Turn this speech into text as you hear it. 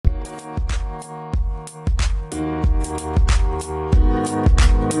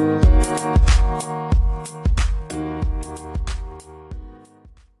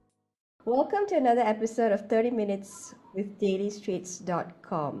Welcome to another episode of 30 Minutes with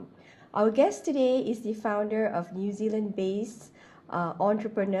DailyStraits.com. Our guest today is the founder of New Zealand based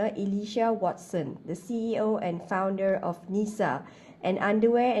entrepreneur Elisha Watson, the CEO and founder of Nisa, an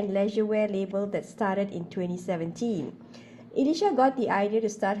underwear and leisurewear label that started in 2017. Elisha got the idea to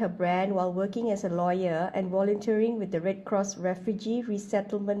start her brand while working as a lawyer and volunteering with the Red Cross Refugee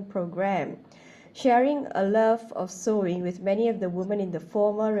Resettlement Program. Sharing a love of sewing with many of the women in the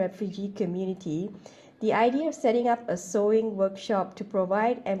former refugee community, the idea of setting up a sewing workshop to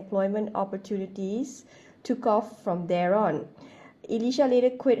provide employment opportunities took off from there on. Elisha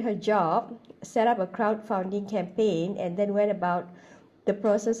later quit her job, set up a crowdfunding campaign, and then went about the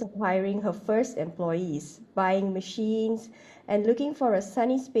process of hiring her first employees, buying machines, and looking for a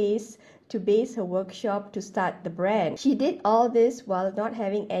sunny space to base her workshop to start the brand. She did all this while not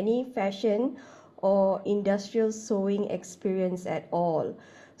having any fashion or industrial sewing experience at all.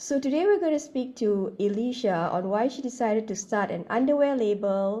 So today we're going to speak to Elisha on why she decided to start an underwear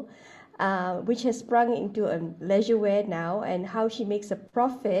label, which has sprung into a leisurewear now, and how she makes a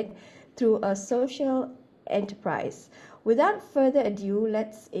profit through a social enterprise. Without further ado,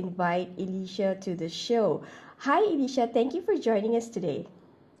 let's invite Elisha to the show. Hi Elisha, thank you for joining us today.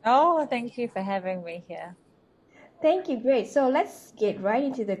 Oh, thank you for having me here. Thank you, great. So let's get right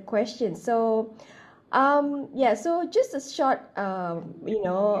into the question. So, so just a short,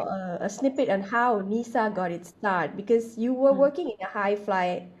 a snippet on how Nisa got its start, because you were Mm. working in a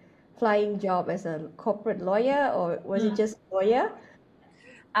flying job as a corporate lawyer, or was it Mm. just lawyer?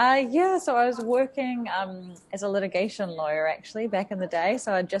 So I was working as a litigation lawyer actually back in the day.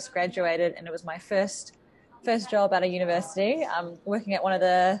 So I just graduated, and it was my first job out of university, working at one of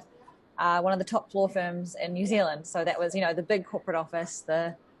the top law firms in New Zealand. So that was, the big corporate office,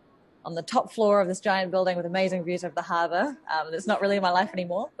 on the top floor of this giant building with amazing views of the harbour. It's not really my life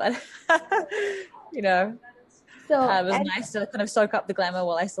anymore, but you know, So, it was and nice to kind of soak up the glamour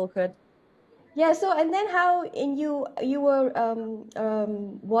while I still could. yeah, so and then how in you were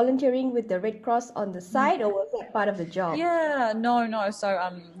volunteering with the Red Cross on the side, or was that part of the job? Yeah, no. So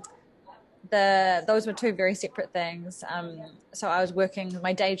those were two very separate things. So I was working.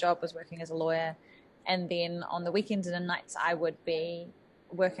 My day job was working as a lawyer, and then on the weekends and the nights I would be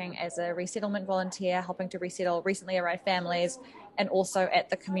working as a resettlement volunteer, helping to resettle recently arrived families, and also at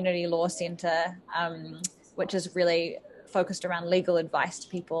the community law centre, which is really focused around legal advice to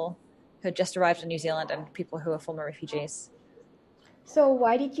people who had just arrived in New Zealand and people who are former refugees. So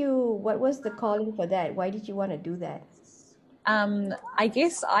what was the calling for that? Why did you want to do that? I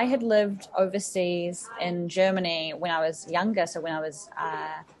guess I had lived overseas in Germany when I was younger, so when I was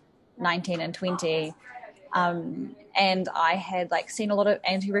 19 and 20. And I had seen a lot of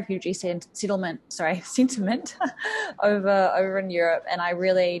anti-refugee sentiment over in Europe, and I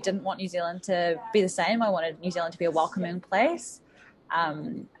really didn't want New Zealand to be the same. I wanted New Zealand to be a welcoming place,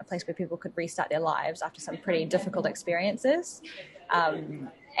 a place where people could restart their lives after some pretty difficult experiences.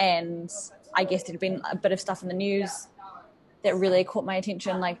 And I guess there'd been a bit of stuff in the news that really caught my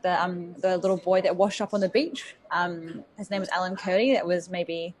attention, like the little boy that washed up on the beach. His name was Alan Kurdi. That was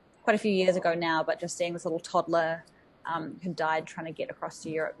maybe quite a few years ago now, but just seeing this little toddler who died trying to get across to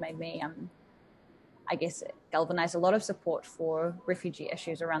Europe made me, I guess, galvanized a lot of support for refugee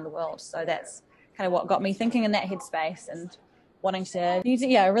issues around the world. So that's kind of what got me thinking in that headspace and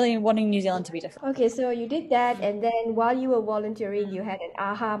really wanting New Zealand to be different. Okay, so you did that, and then while you were volunteering, you had an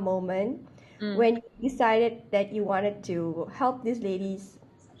aha moment when you decided that you wanted to help these ladies.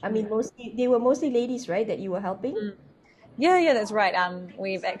 I mean, they were mostly ladies, right, that you were helping? Yeah, that's right.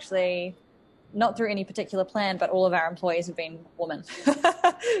 We've actually, not through any particular plan, but all of our employees have been women.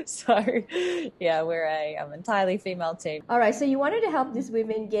 So, yeah, we're a entirely female team. All right, so you wanted to help these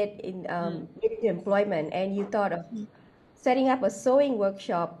women get into employment, and you thought of setting up a sewing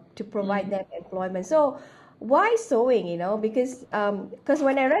workshop to provide them employment. So why sewing, because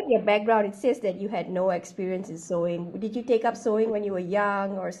when I read your background, it says that you had no experience in sewing. Did you take up sewing when you were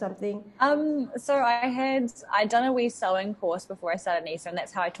young or something? So I'd done a wee sewing course before I started NISA, and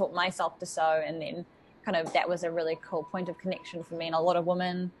that's how I taught myself to sew. And then kind of that was a really cool point of connection for me and a lot of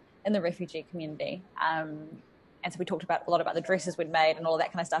women in the refugee community. And so we talked a lot about the dresses we'd made and all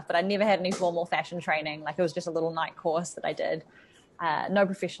that kind of stuff, but I never had any formal fashion training. Like, it was just a little night course that I did. No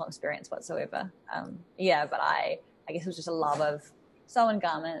professional experience whatsoever. But I guess it was just a love of sewing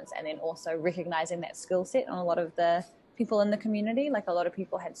garments, and then also recognizing that skill set on a lot of the people in the community. Like, a lot of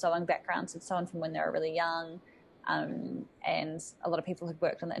people had sewing backgrounds, had sewn from when they were really young, and a lot of people had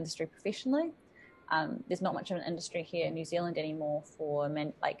worked in the industry professionally. There's not much of an industry here in New Zealand anymore for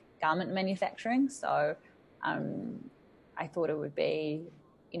garment manufacturing. So I thought it would be,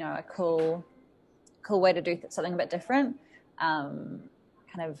 a cool cool way to do something a bit different, kind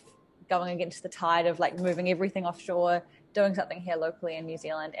of going against the tide of like moving everything offshore, doing something here locally in New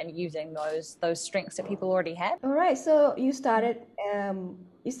Zealand, and using those strengths that people already had. All right. So you started a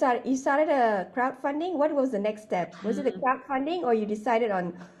crowdfunding. What was the next step? Was it a crowdfunding, or you decided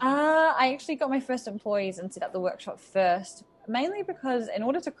on? I actually got my first employees and set up the workshop first, mainly because in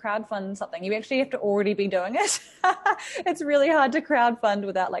order to crowdfund something, you actually have to already be doing it. It's really hard to crowdfund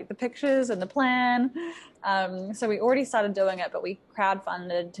without like the pictures and the plan. So we already started doing it, but we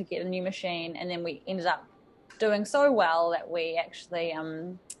crowdfunded to get a new machine, and then we ended up doing so well that we actually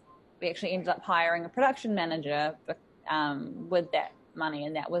ended up hiring a production manager with that money,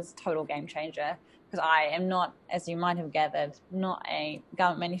 and that was a total game changer. Because I am not, as you might have gathered, not a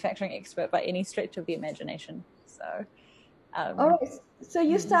garment manufacturing expert by any stretch of the imagination. So, All right. So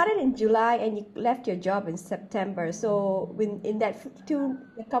you started in July and you left your job in September. So in that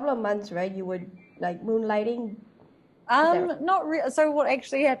a couple of months, right? You were like moonlighting. Not really. So what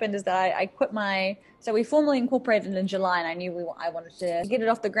actually happened is that I quit so we formally incorporated in July, and I knew I wanted to get it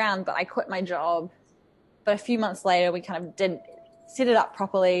off the ground, but I quit my job. But a few months later, we kind of did set it up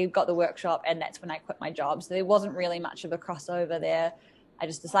properly, got the workshop, and that's when I quit my job. So there wasn't really much of a crossover there. I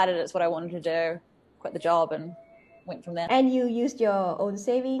just decided it's what I wanted to do, quit the job, and went from there. And you used your own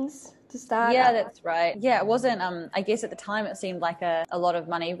savings to start? Yeah, that's right. Yeah, it wasn't, I guess at the time it seemed like a lot of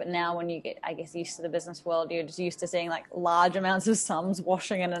money, but now when you get, I guess, used to the business world, you're just used to seeing like large amounts of sums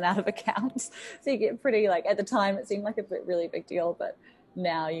washing in and out of accounts. So you get pretty, like, at the time it seemed like a really big deal, but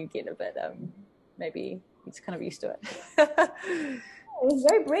now you get a bit, maybe it's kind of used to it. It was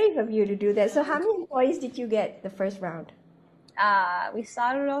very brave of you to do that. So how many employees did you get the first round? We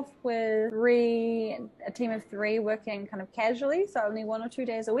started off with a team of 3 working kind of casually, so only 1 or 2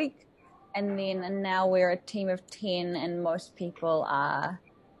 days a week. And now we're a team of 10, and most people are,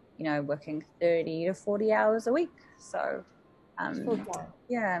 working 30 to 40 hours a week. So,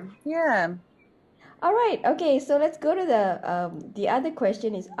 yeah. All right. Okay. So let's go to the other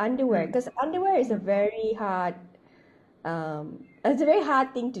question is underwear, because underwear is a very hard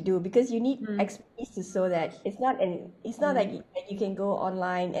thing to do, because you need expertise to sew that. It's not like you can go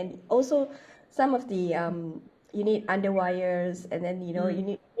online, and also some of the you need underwires, and then you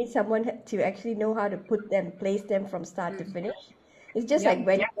need someone to actually know how to place them from start to finish. It's just like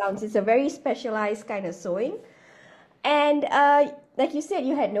wedding gowns. It's a very specialized kind of sewing. And like you said,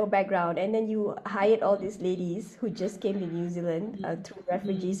 you had no background, and then you hired all these ladies who just came to New Zealand through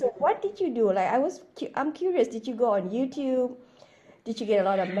refugees. So what did you do? Like, I'm curious. Did you go on YouTube? Did you get a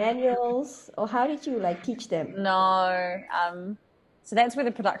lot of manuals, or how did you like teach them? No. So that's where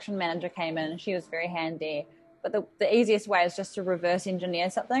the production manager came in. She was very handy. But the easiest way is just to reverse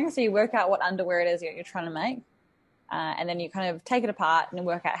engineer something. So you work out what underwear it is that you're trying to make. And then you kind of take it apart and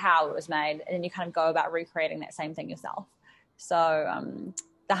work out how it was made. And then you kind of go about recreating that same thing yourself. So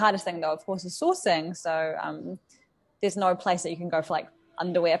the hardest thing, though, of course, is sourcing. So there's no place that you can go for like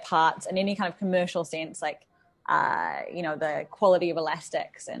underwear parts in any kind of commercial sense, like, the quality of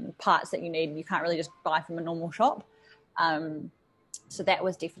elastics and parts that you need. You can't really just buy from a normal shop. So that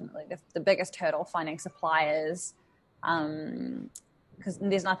was definitely the biggest hurdle, finding suppliers, because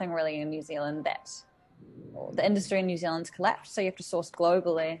there's nothing really in New Zealand the industry in New Zealand's collapsed, so you have to source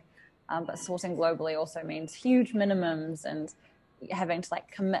globally. But sourcing globally also means huge minimums and having to like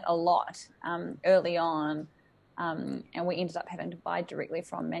commit a lot early on. And we ended up having to buy directly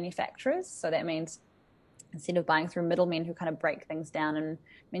from manufacturers. So that means instead of buying through middlemen who kind of break things down and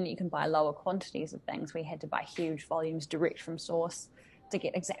mean that you can buy lower quantities of things, we had to buy huge volumes direct from source to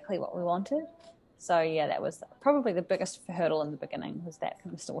get exactly what we wanted. So yeah, that was probably the biggest hurdle in the beginning, was that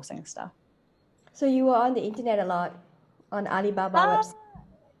kind of sourcing stuff. So you were on the internet a lot, on Alibaba website?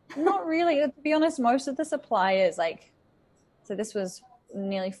 Not really. To be honest, most of the suppliers, so this was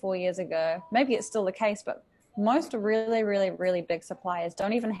nearly 4 years ago. Maybe it's still the case, but most really, really, really big suppliers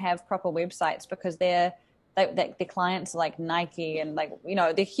don't even have proper websites, because their clients are like Nike and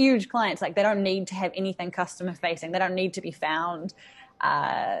they're huge clients. Like, they don't need to have anything customer facing. They don't need to be found.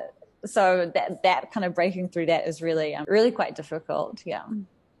 So that kind of breaking through that is really, really quite difficult. Yeah.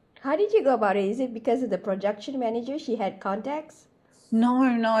 How did you go about it? Is it because of the production manager? She had contacts? No.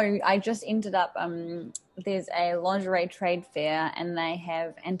 I just ended up, there's a lingerie trade fair, and they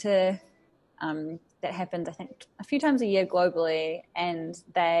have that happens, I think, a few times a year globally, and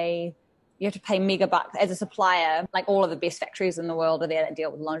you have to pay mega bucks as a supplier. Like, all of the best factories in the world are there that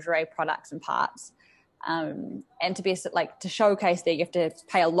deal with lingerie products and parts. And to showcase there, you have to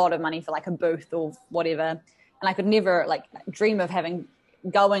pay a lot of money for like a booth or whatever. And I could never dream of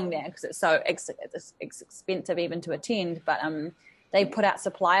going there, because it's so expensive even to attend. But they put out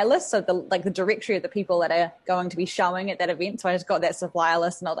supplier lists. So the directory of the people that are going to be showing at that event. So I just got that supplier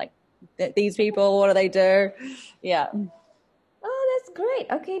list and I was like, these people, what do they do? Yeah. Oh, that's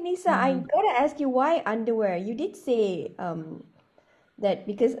great. Okay, Nisa, I gotta ask you why underwear? You did say that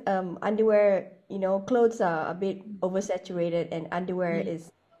because underwear, clothes are a bit oversaturated and underwear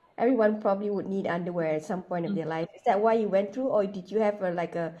is everyone probably would need underwear at some point of their life. Is that why you went through, or did you have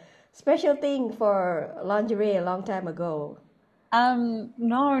like a special thing for lingerie a long time ago?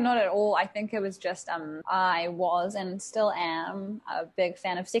 No, not at all. I think it was just I was and still am a big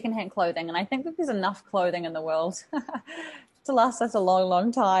fan of secondhand clothing, and I think that there's enough clothing in the world to last us a long,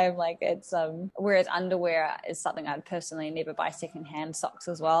 long time. Like it's whereas underwear is something I'd personally never buy secondhand. Socks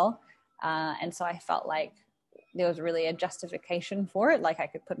as well, and so I felt like there was really a justification for it. Like I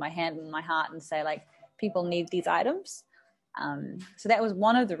could put my hand in my heart and say like people need these items. So that was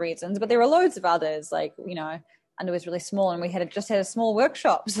one of the reasons, but there were loads of others. Like underwear was really small, and we just had a small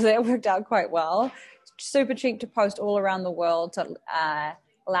workshop, so that worked out quite well. Super cheap to post all around the world, so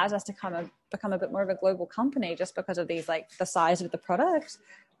allows us to become a bit more of a global company just because of these like the size of the product.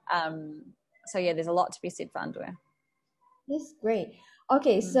 So yeah, there's a lot to be said for underwear. That's great.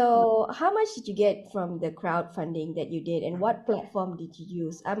 Okay, so how much did you get from the crowdfunding that you did, and what platform did you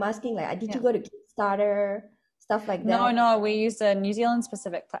use? I'm asking, like, did you go to Kickstarter, stuff like that? No, we used a New Zealand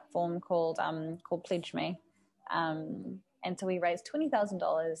specific platform called Pledge Me. And so we raised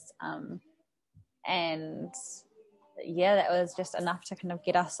 $20,000, and yeah, that was just enough to kind of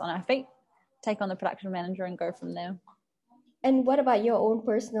get us on our feet, take on the production manager, and go from there. And what about your own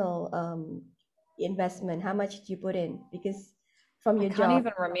personal investment? How much did you put in? Because from your I can't job,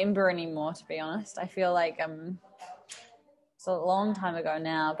 even remember anymore, to be honest. I feel like it's a long time ago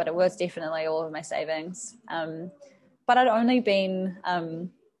now, but it was definitely all of my savings. But I'd only been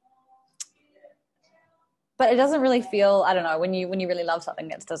but it doesn't really feel, I don't know, when you really love something,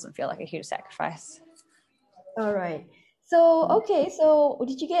 it doesn't feel like a huge sacrifice. all right. So, okay, so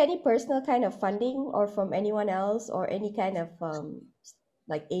did you get any personal kind of funding or from anyone else or any kind of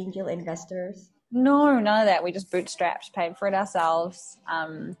like angel investors? No, none of that. We just bootstrapped, paid for it ourselves.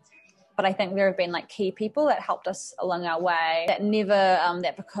 But I think there have been like key people that helped us along our way that never,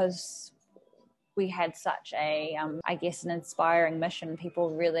 that because we had such a, I guess, an inspiring mission,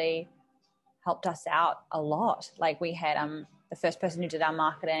 people really helped us out a lot. Like we had the first person who did our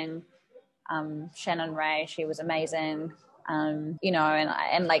marketing, Shannon Ray. She was amazing. And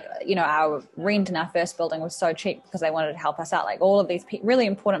like, our rent in our first building was so cheap because they wanted to help us out. Like all of these really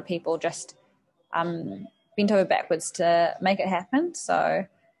important people just bent over backwards to make it happen. So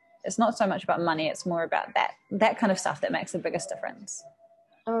it's not so much about money. It's more about that kind of stuff that makes the biggest difference.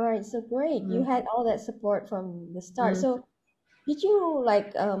 All right, so great. You had all that support from the start. So did you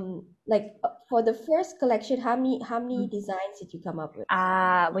like for the first collection, how many designs did you come up with?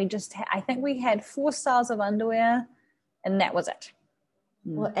 I think we had 4 styles of underwear, and that was it.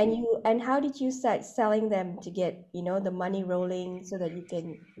 Well, and how did you start selling them to get, the money rolling so that you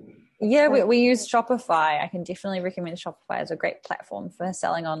can Yeah, we use Shopify. I can definitely recommend Shopify as a great platform for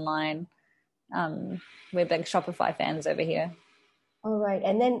selling online. We're big Shopify fans over here. All right.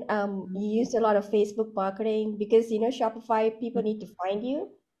 And then you used a lot of Facebook marketing because, Shopify, people need to find you.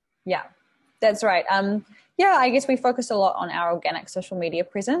 Yeah, that's right. Yeah, I guess we focus a lot on our organic social media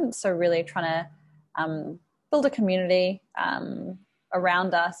presence. So really trying to build a community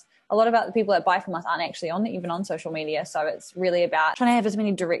around us. A lot about the people that buy from us aren't actually even on social media. So it's really about trying to have as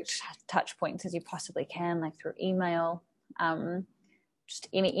many direct touch points as you possibly can, like through email, just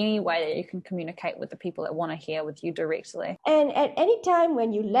any way that you can communicate with the people that want to hear with you directly. And at any time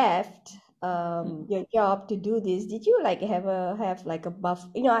when you left your job to do this, did you like have like a buff?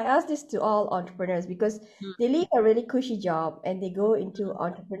 I ask this to all entrepreneurs because they leave a really cushy job and they go into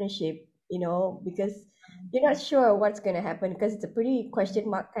entrepreneurship, because you're not sure what's going to happen because it's a pretty question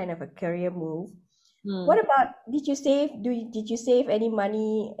mark kind of a career move. What about, did you save any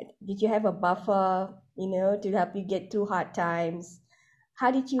money? Did you have a buffer, to help you get through hard times?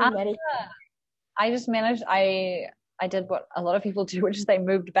 How did you manage? I just managed. I did what a lot of people do, which is they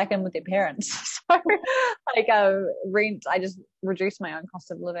moved back in with their parents. So, like rent, I just reduced my own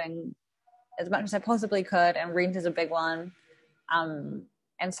cost of living as much as I possibly could, and rent is a big one.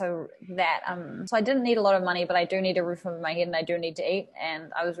 And so so I didn't need a lot of money, but I do need a roof over my head and I do need to eat.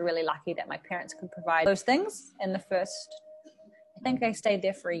 And I was really lucky that my parents could provide those things in the first, I think I stayed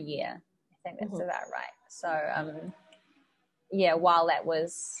there for a year. I think that's about right. So, yeah, while that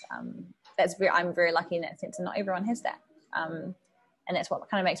was, I'm very lucky in that sense, and not everyone has that. And that's what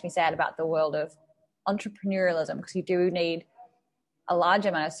kind of makes me sad about the world of entrepreneurialism, because you do need a large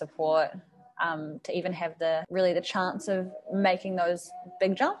amount of support. to even have the chance of making those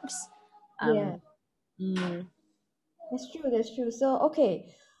big jumps. Yeah, Mm. that's true. That's true. So,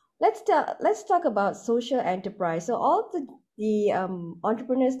 okay, let's talk about social enterprise. So, all the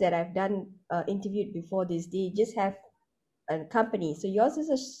entrepreneurs that I've done interviewed before this, they just have a company. So, yours is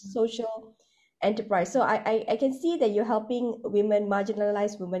a social enterprise. So, I can see that you're helping women,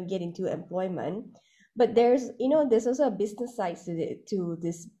 marginalized women, get into employment. But there's also a business side to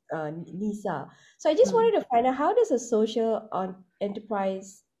this Lisa. So, I just Mm. wanted to find out, how does a social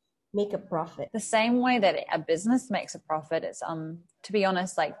enterprise make a profit? The same way that a business makes a profit, it's to be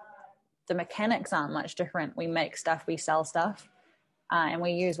honest, like the mechanics aren't much different. We make stuff, we sell stuff, and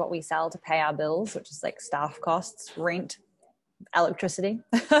we use what we sell to pay our bills, which is like staff costs, rent, electricity,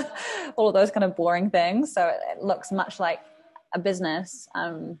 all of those kind of boring things. So it looks much like a business.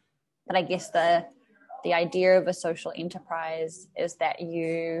 But I guess the idea of a social enterprise is that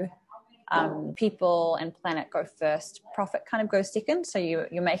people and planet go first, profit kind of goes second. So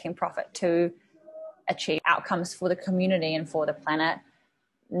you're making profit to achieve outcomes for the community and for the planet,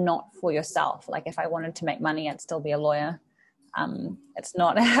 not for yourself. Like if I wanted to make money, I'd still be a lawyer. It's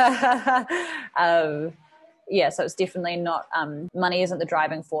not so it's definitely not money isn't the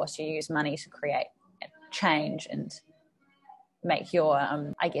driving force. You use money to create change and make your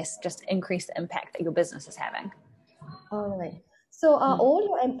I guess just increase the impact that your business is having. All right. So are all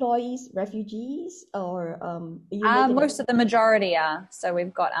your employees refugees, or you make it? Most of the majority are. So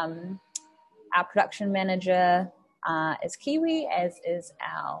we've got our production manager is Kiwi, as is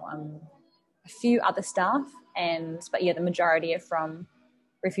our a few other staff, but yeah, the majority are from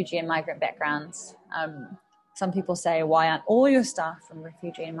refugee and migrant backgrounds. Some people say, why aren't all your staff from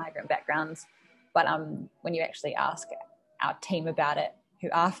refugee and migrant backgrounds? But when you actually ask our team about it, who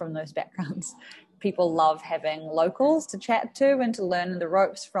are from those backgrounds, people love having locals to chat to and to learn the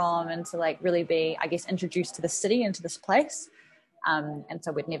ropes from, and to like really be, I guess, introduced to the city and to this place. And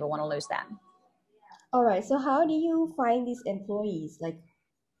so we'd never want to lose that. All right. So how do you find these employees? Like,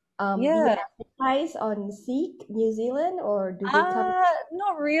 do you Yeah. advertise on Seek New Zealand, or do they come?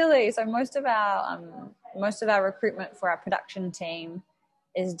 Not really. So most of our recruitment for our production team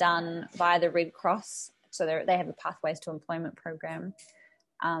is done via the Red Cross. So they have a Pathways to Employment program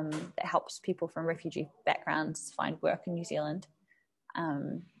that helps people from refugee backgrounds find work in New Zealand.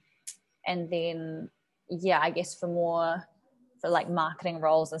 And then, yeah, I guess for like marketing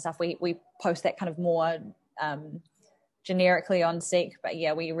roles and stuff, we post that kind of more generically on Seek. But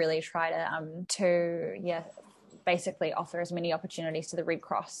yeah, we really try to basically offer as many opportunities to the Red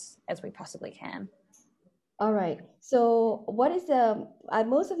Cross as we possibly can. All right. So what is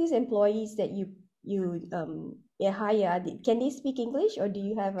most of these employees that you hire, can they speak English, or do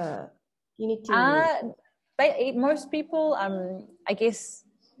you have you need to? Most people, I guess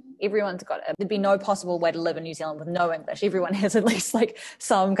there'd be no possible way to live in New Zealand with no English. Everyone has at least like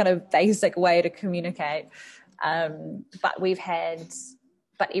some kind of basic way to communicate. But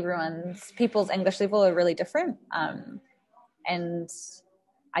people's English level are really different. And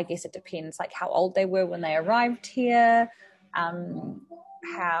I guess it depends like how old they were when they arrived here,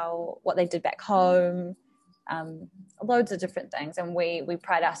 what they did back home, loads of different things. And we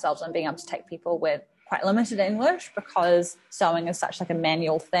pride ourselves on being able to take people with quite limited English, because sewing is such like a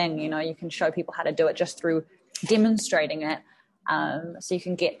manual thing. You can show people how to do it just through demonstrating it. So you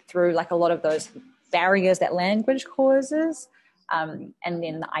can get through like a lot of those barriers that language causes. And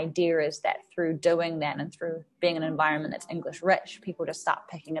then the idea is that through doing that and through being in an environment that's English rich, people just start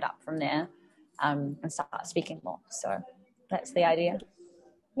picking it up from there and start speaking more. So that's the idea.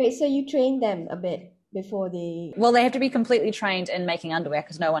 Wait, so you train them a bit before they? Well, they have to be completely trained in making underwear,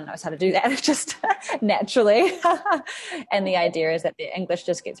 because no one knows how to do that just naturally. And the idea is that the English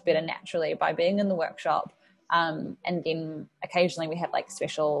just gets better naturally by being in the workshop. And then occasionally we have like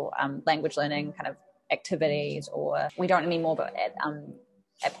special language learning kind of activities, or we don't anymore, but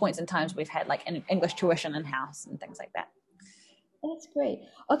at points in times we've had like an English tuition in house and things like that. That's great.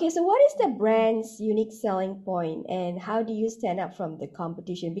 Okay, so what is the brand's unique selling point, and how do you stand out from the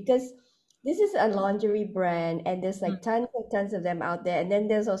competition? Because this is a lingerie brand, and there's like tons of them out there, and then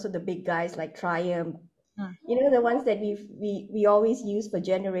there's also the big guys like Triumph, the ones that we always use for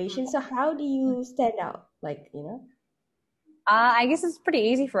generations. So how do you stand out? I guess it's pretty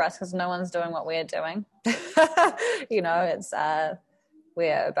easy for us because no one's doing what we're doing. It's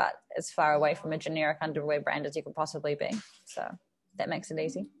we're about as far away from a generic underwear brand as you could possibly be. So that makes it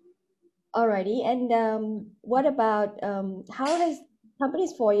easy. Alrighty, and what about how does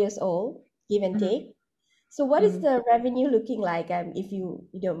company's 4 years old, give and take? So what is the revenue looking like? If you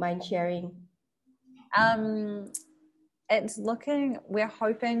don't mind sharing. we're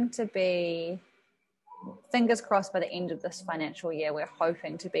hoping to be, fingers crossed, by the end of this financial year, we're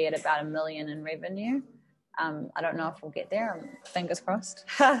hoping to be at about 1 million in revenue. I don't know if we'll get there. Fingers crossed.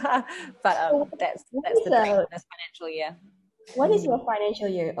 But that's the dream this financial year. What is your financial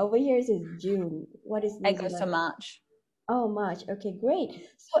year? Over here is June. What is New It goes to Zealand? March. Oh, March. Okay, great.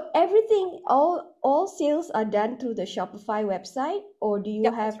 So everything, all sales are done through the Shopify website, or do you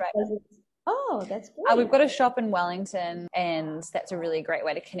Yep, have that's right. presence? Oh, that's great. We've got a shop in Wellington, and that's a really great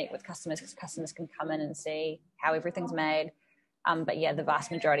way to connect with customers because customers can come in and see how everything's made. But yeah, the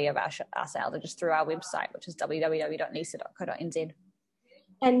vast majority of our sales are just through our website, which is www.nisa.co.nz.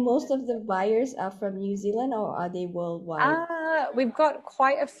 And most of the buyers are from New Zealand, or are they worldwide? We've got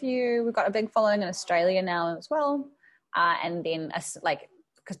quite a few. We've got a big following in Australia now as well. And then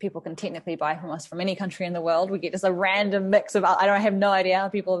because people can technically buy from us from any country in the world, we get just a random mix of, I have no idea how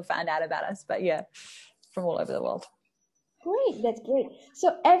people have found out about us, but yeah, from all over the world. Great, that's great.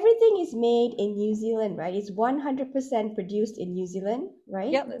 So everything is made in New Zealand, right? It's 100% produced in New Zealand, right?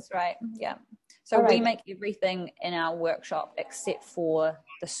 Yep, that's right. Yeah. So All we right. make everything in our workshop except for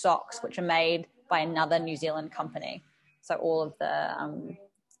the socks, which are made by another New Zealand company. So all of the,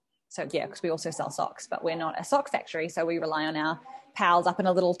 because we also sell socks, but we're not a sock factory. So we rely on our pals up in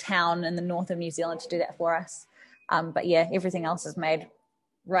a little town in the north of New Zealand to do that for us. But yeah, everything else is made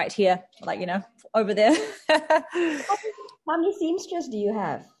right here, over there. How many seamsters do you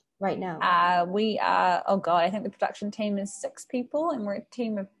have right now? We are, I think the production team is 6 people, and we're a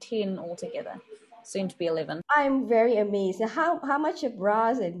team of 10 altogether, soon to be 11. I'm very amazed. Now, how much of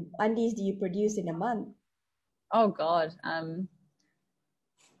bras and undies do you produce in a month? Oh God.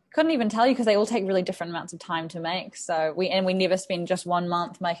 Couldn't even tell you because they all take really different amounts of time to make. So we never spend just 1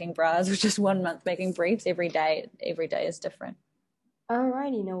 month making bras or just 1 month making briefs. Every day is different.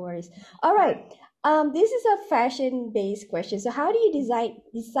 Alrighty, no worries. All right. This is a fashion-based question. So how do you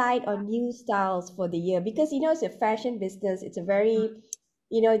decide on new styles for the year? Because it's a fashion business. It's a very,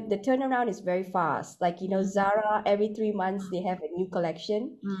 the turnaround is very fast. Like, Zara, every 3 months they have a new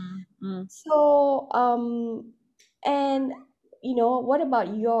collection. So, and what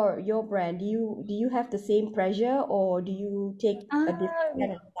about your brand? Do you have the same pressure, or do you take a different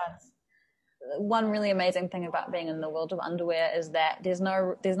kind of stance? One really amazing thing about being in the world of underwear is that there's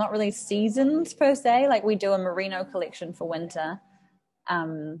not really seasons per se. Like, we do a merino collection for winter,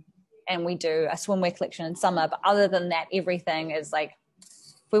 and we do a swimwear collection in summer. But other than that, everything is like,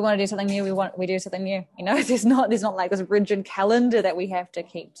 if we want to do something new, we do something new. There's not like this rigid calendar that we have to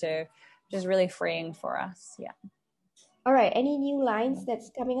keep to, which is really freeing for us. Yeah. All right. Any new lines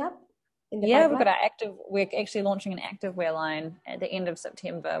that's coming up in the Yeah, pipeline? we're actually launching an activewear line at the end of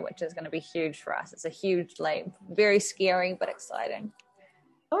September, which is going to be huge for us. It's a huge leap, very scary, but exciting.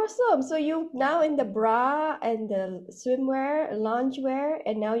 Awesome. So you now in the bra and the swimwear, loungewear,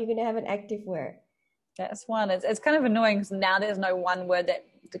 and now you're gonna have an activewear. That's one. It's kind of annoying because now there's no one word that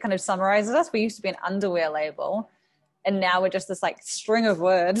kind of summarizes us. We used to be an underwear label, and now we're just this like string of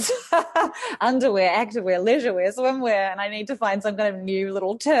words: underwear, activewear, leisurewear, swimwear. And I need to find some kind of new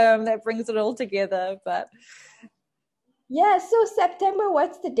little term that brings it all together. But Yeah, so September,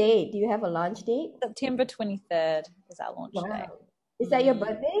 what's the date? Do you have a launch date? September 23rd is our launch day. Wow. Is that your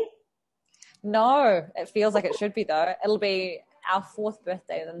birthday? No, it feels like it should be though. It'll be our 4th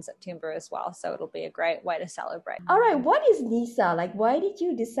birthday in September as well, so it'll be a great way to celebrate. All right, what is Nisa? Like, why did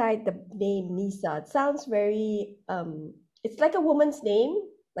you decide the name Nisa? It sounds very it's like a woman's name,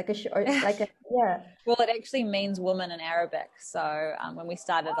 like a short, yeah. Well, it actually means woman in Arabic. So when we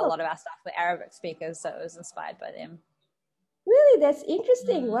started, a lot of our staff were Arabic speakers, so it was inspired by them. Really, that's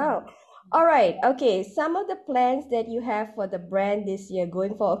interesting. Wow. All right. Okay. Some of the plans that you have for the brand this year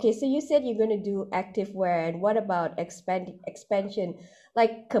going forward. Okay. So you said you're going to do activewear, and what about expansion,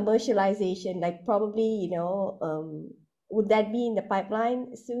 like commercialization? Like probably, would that be in the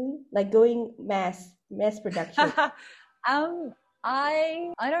pipeline soon? Like going mass production?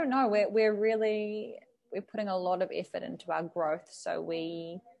 I don't know. We're putting a lot of effort into our growth, so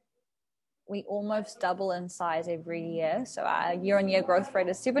we almost double in size every year. So our year-on-year growth rate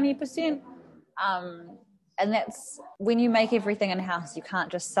is 70%. And that's when you make everything in-house, you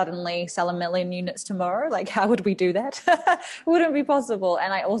can't just suddenly sell 1 million units tomorrow. Like, how would we do that? It wouldn't be possible.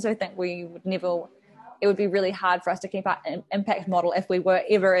 And I also think it would be really hard for us to keep our impact model if we were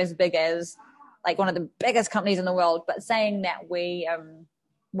ever as big as like one of the biggest companies in the world. But saying that,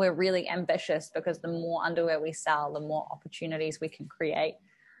 we're really ambitious because the more underwear we sell, the more opportunities we can create.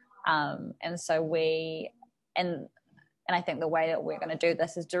 And so and I think the way that we're going to do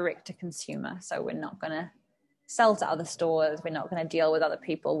this is direct to consumer. So we're not going to sell to other stores. We're not going to deal with other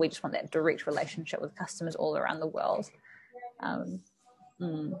people. We just want that direct relationship with customers all around the world. Um,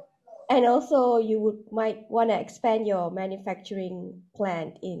 mm, And also, you might want to expand your manufacturing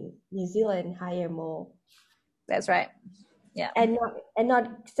plant in New Zealand, hire more, that's right. Yeah. and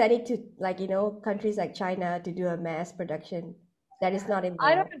not send it to, like, countries like China to do a mass production. That is not in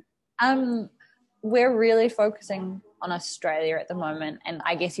I the. don't. We're really focusing on Australia at the moment, and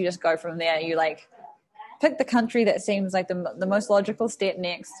I guess you just go from there. You like pick the country that seems like the most logical step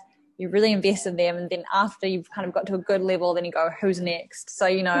next. You really invest in them, and then after you've kind of got to a good level, then you go, who's next? So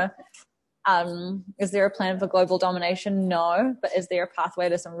is there a plan for global domination? No, but is there a pathway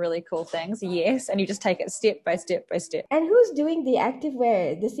to some really cool things? Yes, and you just take it step by step by step. And who's doing the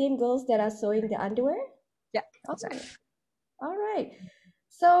activewear? The same girls that are sewing the underwear? Yeah, Oh, that's right. all right.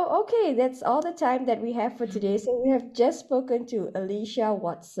 So, okay, that's all the time that we have for today. So, we have just spoken to Alicia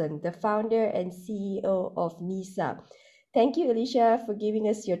Watson, the founder and CEO of NISA. Thank you, Alicia, for giving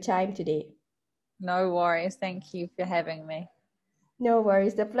us your time today. No worries. Thank you for having me. No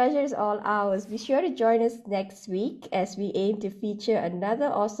worries, the pleasure is all ours. Be sure to join us next week as we aim to feature another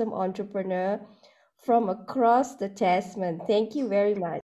awesome entrepreneur from across the Tasman. Thank you very much.